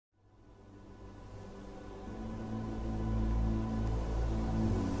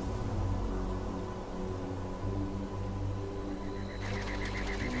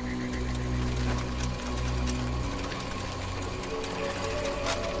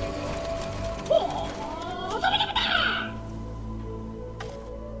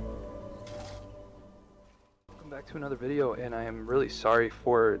to another video, and I am really sorry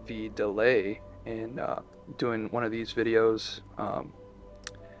for the delay in doing one of these videos.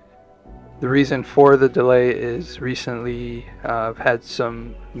 The reason for the delay is recently I've had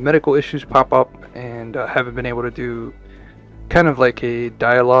some medical issues pop up and haven't been able to do kind of like a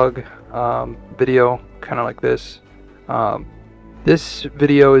dialogue video, kind of like this. This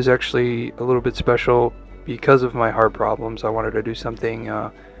video is actually a little bit special because of my heart problems. I wanted to do something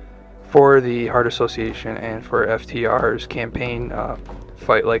for the Heart Association and for FTR's campaign,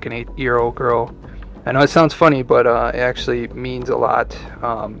 Fight Like an 8-year-old Girl. I know it sounds funny, but it actually means a lot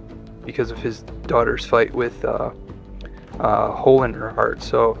because of his daughter's fight with a hole in her heart.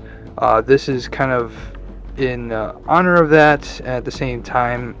 So this is kind of in honor of that. At the same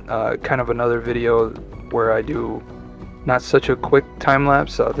time, kind of another video where I do not such a quick time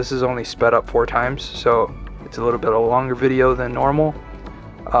lapse. This is only sped up 4 times, so it's a little bit of a longer video than normal.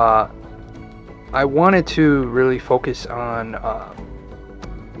 I wanted to really focus on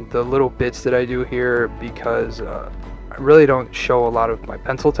the little bits that I do here because I really don't show a lot of my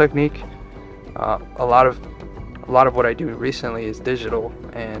pencil technique. A lot of what I do recently is digital,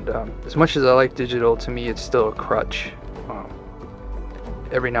 and as much as I like digital, to me it's still a crutch.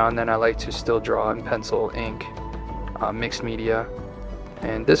 Every now and then I like to still draw in pencil, ink, mixed media,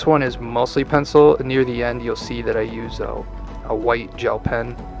 and this one is mostly pencil. Near the end you'll see that I use a white gel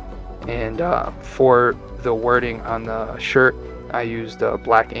pen, and for the wording on the shirt I used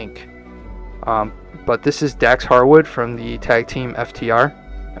black ink. But this is Dax Harwood from the tag team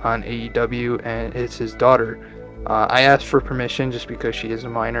FTR on AEW, and it's his daughter. I asked for permission just because she is a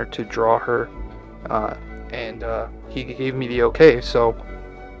minor to draw her, and he gave me the okay. So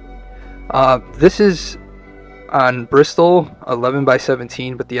this is on Bristol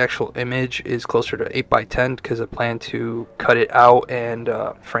 11x17, but the actual image is closer to 8x10 because I plan to cut it out and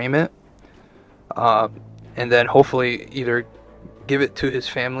frame it, and then hopefully either give it to his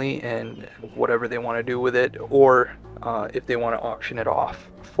family and whatever they want to do with it, or if they want to auction it off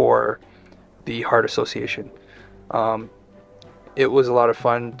for the Heart Association. It was a lot of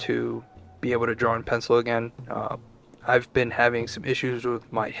fun to be able to draw in pencil again. I've been having some issues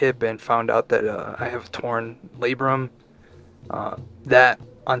with my hip and found out that I have torn labrum. That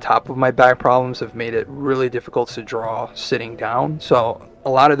on top of my back problems have made it really difficult to draw sitting down. So a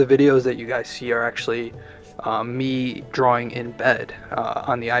lot of the videos that you guys see are actually me drawing in bed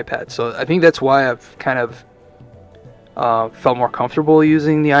on the iPad. So I think that's why I've kind of felt more comfortable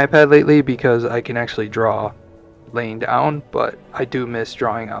using the iPad lately, because I can actually draw laying down, but I do miss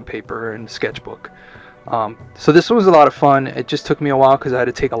drawing on paper and sketchbook. So this was a lot of fun. It just took me a while because I had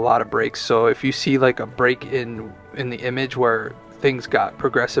to take a lot of breaks. So if you see like a break in the image where things got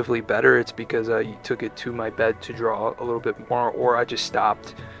progressively better, it's because I took it to my bed to draw a little bit more, or I just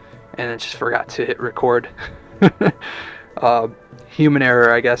stopped and I just forgot to hit record. Human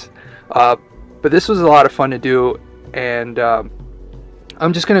error, I guess. But this was a lot of fun to do, and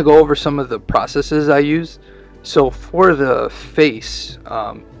I'm just gonna go over some of the processes I use. So for the face,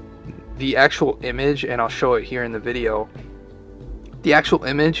 the actual image, and I'll show it here in the video, the actual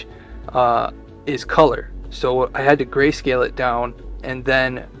image is color. So I had to grayscale it down, and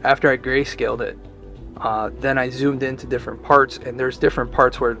then after I grayscaled it, then I zoomed into different parts, and there's different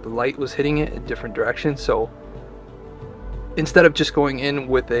parts where the light was hitting it in different directions. So instead of just going in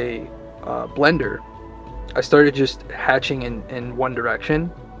with a blender, I started just hatching in one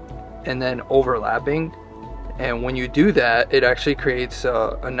direction and then overlapping. And when you do that, it actually creates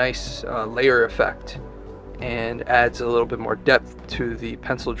a nice layer effect and adds a little bit more depth to the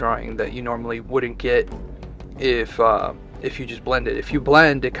pencil drawing that you normally wouldn't get if you just blend it. If you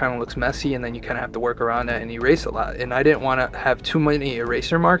blend, it kind of looks messy, and then you kind of have to work around it and erase a lot. And I didn't want to have too many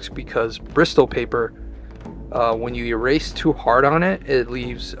eraser marks, because Bristol paper, when you erase too hard on it, it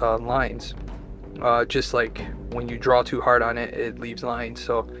leaves lines. Just like when you draw too hard on it, it leaves lines.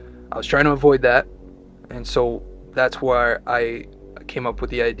 So I was trying to avoid that. And so that's where I came up with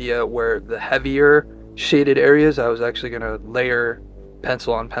the idea where the heavier shaded areas, I was actually going to layer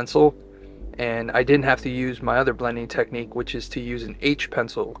pencil on pencil. And I didn't have to use my other blending technique, which is to use an H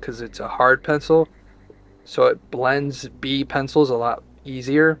pencil, because it's a hard pencil. So it blends B pencils a lot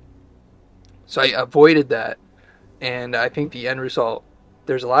easier. So I avoided that. And I think the end result,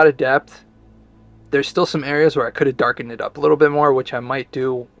 there's a lot of depth. There's still some areas where I could have darkened it up a little bit more, which I might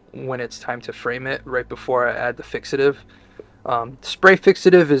do when it's time to frame it, right before I add the fixative. Spray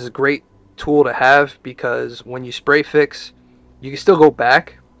fixative is a great tool to have, because when you spray fix, you can still go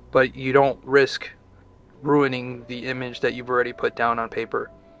back, but you don't risk ruining the image that you've already put down on paper.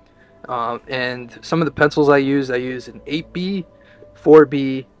 And some of the pencils I use an 8B,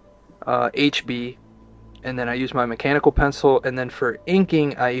 4B, HB, and then I use my mechanical pencil, and then for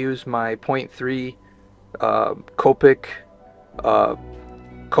inking I use my .3 Copic uh,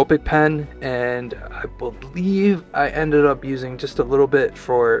 Copic pen, and I believe I ended up using just a little bit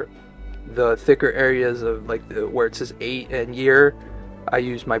for the thicker areas of like where it says 8 and year. I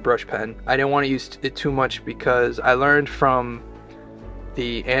used my brush pen. I didn't want to use it too much because I learned from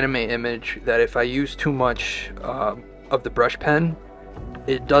the anime image that if I use too much of the brush pen,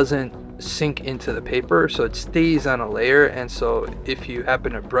 it doesn't sink into the paper, so it stays on a layer, and so if you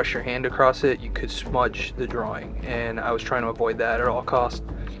happen to brush your hand across it, you could smudge the drawing, and I was trying to avoid that at all costs.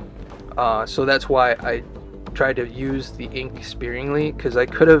 So that's why I tried to use the ink sparingly, because I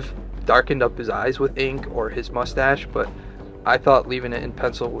could have darkened up his eyes with ink or his mustache, but I thought leaving it in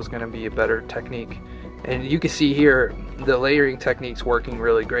pencil was going to be a better technique. And you can see here the layering technique's working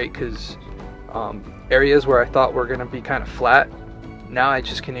really great, because areas where I thought were going to be kind of flat, now I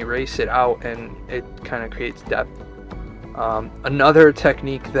just can erase it out and it kind of creates depth. Another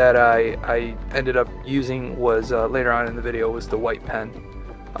technique that I ended up using was later on in the video was the white pen.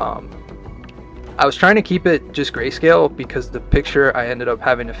 I was trying to keep it just grayscale because the picture I ended up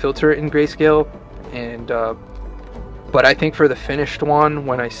having to filter it in grayscale, and but I think for the finished one,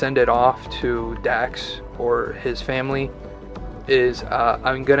 when I send it off to Dax or his family, is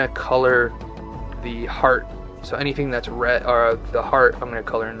I'm gonna color the heart. So anything that's red, or the heart, I'm gonna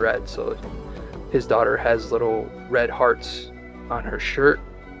color in red. So his daughter has little red hearts on her shirt,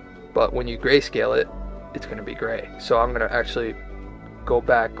 but when you grayscale it, it's gonna be gray. So I'm gonna actually go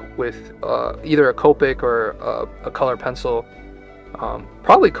back with either a Copic or a color pencil.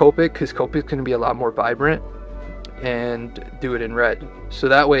 Probably Copic, because Copic's gonna be a lot more vibrant, and do it in red. So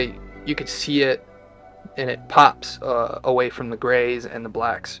that way you can see it and it pops away from the grays and the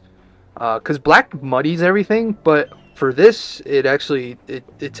blacks. Because black muddies everything, but for this it actually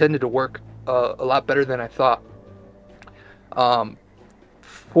it tended to work a lot better than I thought.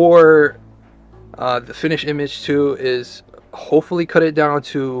 For the finished image too is hopefully cut it down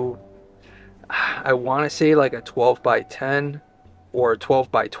to, I want to say like a 12 by 10 or 12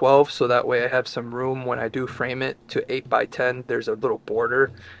 by 12, so that way I have some room when I do frame it to 8 by 10. There's a little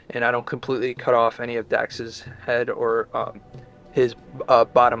border and I don't completely cut off any of Dax's head or his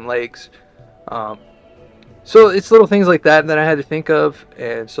bottom legs. So it's little things like that that I had to think of,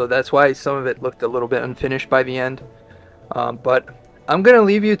 and so that's why some of it looked a little bit unfinished by the end. But I'm gonna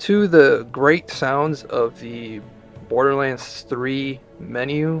leave you to the great sounds of the Borderlands 3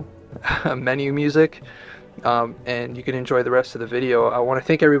 menu music, and you can enjoy the rest of the video. I want to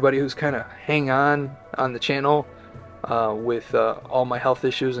thank everybody who's kind of hang on the channel with all my health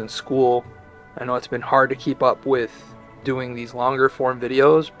issues in school. I know it's been hard to keep up with doing these longer form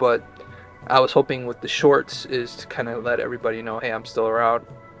videos, but I was hoping with the shorts is to kind of let everybody know, hey, I'm still around,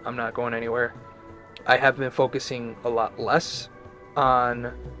 I'm not going anywhere. I have been focusing a lot less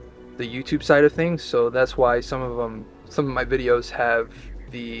on the YouTube side of things, so that's why some of my videos have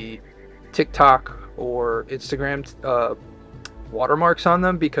the TikTok or Instagram watermarks on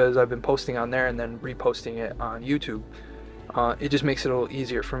them, because I've been posting on there and then reposting it on YouTube. It just makes it a little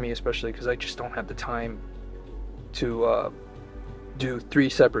easier for me, especially because I just don't have the time to do 3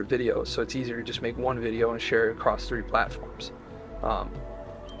 separate videos, so it's easier to just make one video and share it across 3 platforms.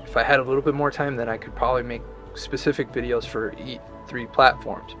 If I had a little bit more time, then I could probably make specific videos for 3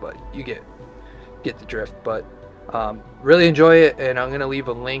 platforms, but you get the drift. But really enjoy it, and I'm gonna leave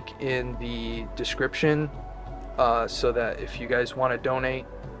a link in the description so that if you guys want to donate.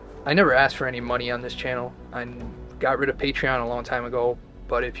 I never asked for any money on this channel. I got rid of Patreon a long time ago,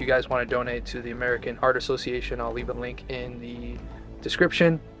 but if you guys want to donate to the American Heart Association, I'll leave a link in the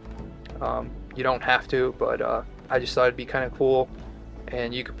description. You don't have to, but I just thought it'd be kind of cool,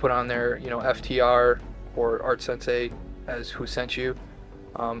 and you could put on there, you know, FTR or Art Sensei as who sent you.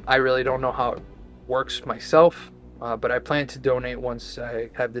 I really don't know how it works myself, but I plan to donate once I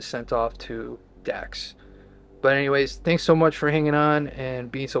have this sent off to Dax. But anyways, thanks so much for hanging on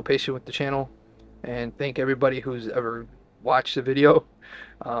and being so patient with the channel, and thank everybody who's ever watched the video,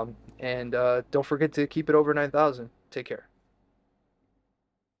 and don't forget to keep it over 9,000. Take care.